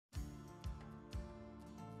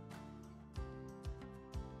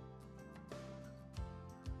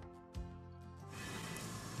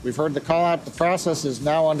We've heard the call out. The process is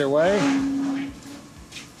now underway.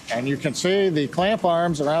 And you can see the clamp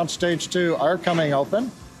arms around stage 2 are coming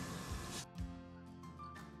open.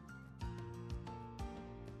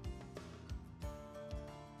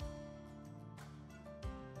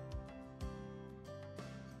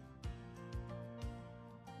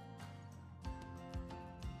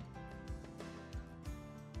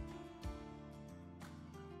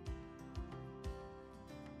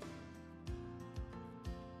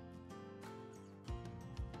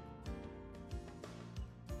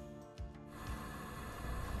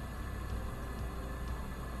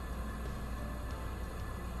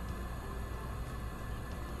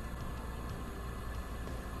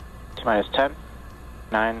 Minus 10,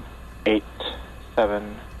 9, 8,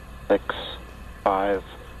 7, 6, 5,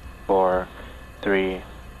 4, 3,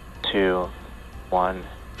 2, 1,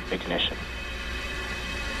 ignition.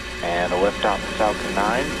 And a liftoff of Falcon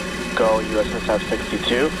 9, go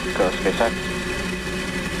USSF-62, go SpaceX.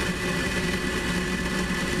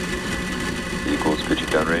 Equals pitching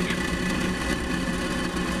downrange.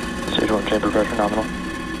 Stage 1 chamber pressure nominal.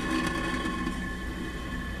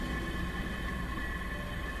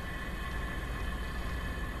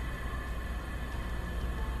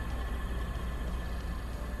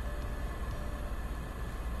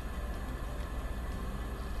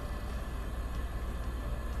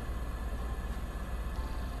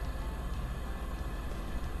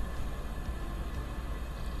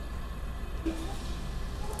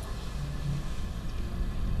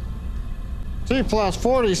 T plus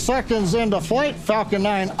 40 seconds into flight, Falcon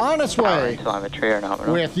 9 on its way Telemetry or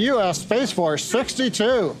nominal. with US Space Force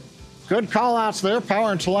 62. Good call outs there,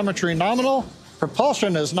 power and telemetry nominal.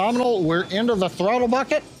 Propulsion is nominal. We're into the throttle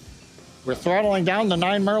bucket. We're throttling down the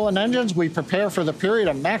 9 Merlin engines. We prepare for the period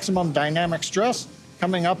of maximum dynamic stress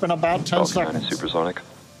coming up in about 10 Falcon 9 seconds. is supersonic.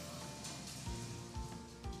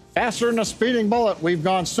 Faster than a speeding bullet, we've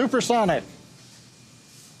gone supersonic.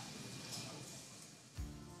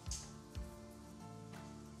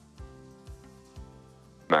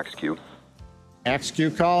 Max Q. Max Q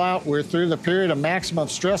call out. We're through the period of maximum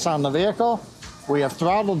stress on the vehicle. We have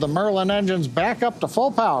throttled the Merlin engines back up to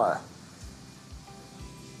full power.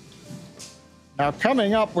 Now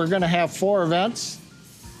coming up, we're going to have 4 events.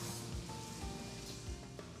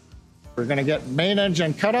 We're going to get main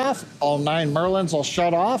engine cutoff. All 9 Merlins will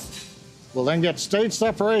shut off. We'll then get stage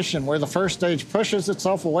separation, where the first stage pushes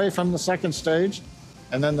itself away from the second stage.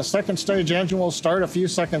 And then the second stage engine will start a few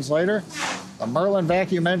seconds later. The Merlin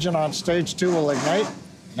vacuum engine on stage 2 will ignite,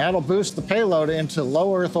 and that'll boost the payload into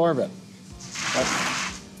low Earth orbit.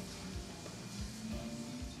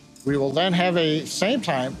 We will then have same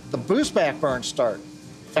time, the boost back burn start.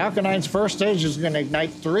 Falcon 9's first stage is going to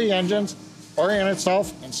ignite 3 engines, orient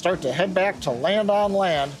itself, and start to head back to land on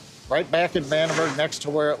land, right back at Vandenberg next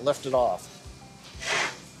to where it lifted off.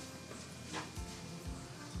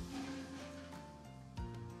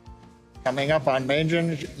 Coming up on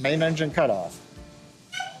main engine cutoff.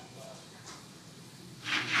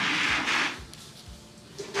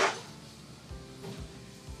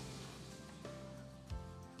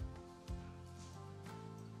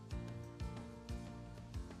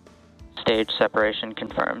 Stage separation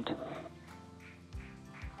confirmed.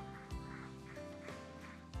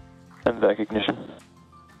 And vac ignition.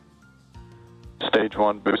 Stage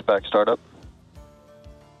 1 boost back startup.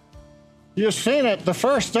 You've seen it, the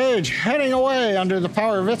first stage heading away under the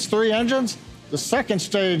power of its 3 engines. The second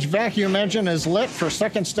stage vacuum engine is lit for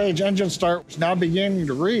second stage engine start, which is now beginning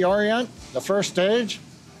to reorient the first stage.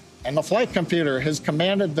 And the flight computer has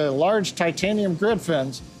commanded the large titanium grid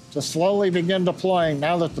fins to slowly begin deploying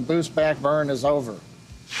now that the boost back burn is over.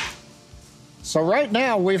 So right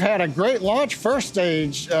now we've had a great launch. First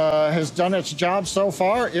stage has done its job so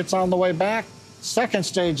far. It's on the way back. Second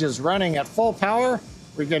stage is running at full power.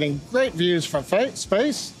 We're getting great views from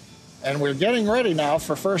space, and we're getting ready now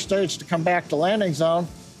for first stage to come back to landing zone.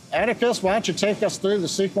 Atticus, why don't you take us through the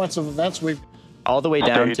sequence of events we've... All the way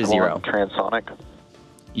down to 0. Transonic.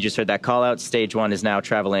 You just heard that call out. Stage 1 is now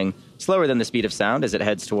traveling slower than the speed of sound as it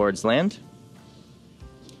heads towards land.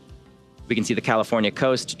 We can see the California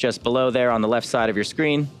coast just below there on the left side of your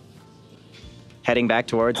screen, heading back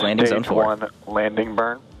towards landing zone 4. Stage 1 landing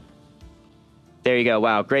burn. There you go.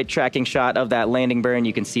 Wow, great tracking shot of that landing burn.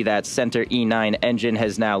 You can see that center E9 engine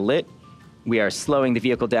has now lit. We are slowing the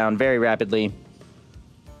vehicle down very rapidly.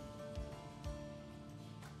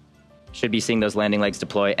 Should be seeing those landing legs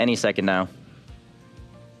deploy any second now.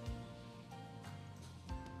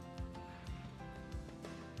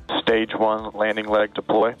 Stage 1 landing leg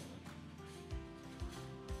deploy.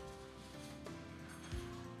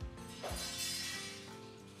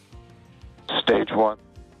 Stage 1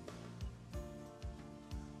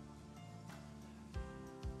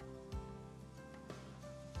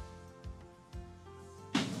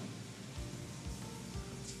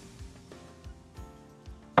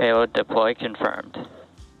 Payload deploy confirmed.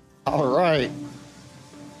 All right.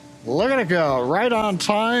 Look at it go. Right on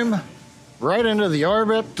time, right into the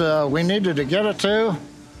orbit we needed to get it to.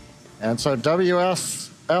 And so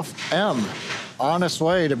WSF-M on its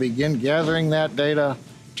way to begin gathering that data,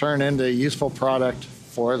 turn into a useful product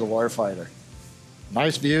for the warfighter.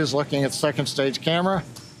 Nice views looking at second stage camera.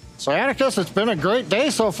 So Atticus, it's been a great day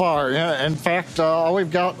so far. In fact, all we've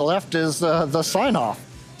got left is the sign-off.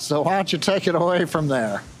 So why don't you take it away from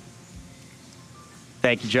there?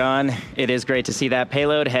 Thank you, John. It is great to see that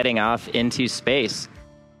payload heading off into space.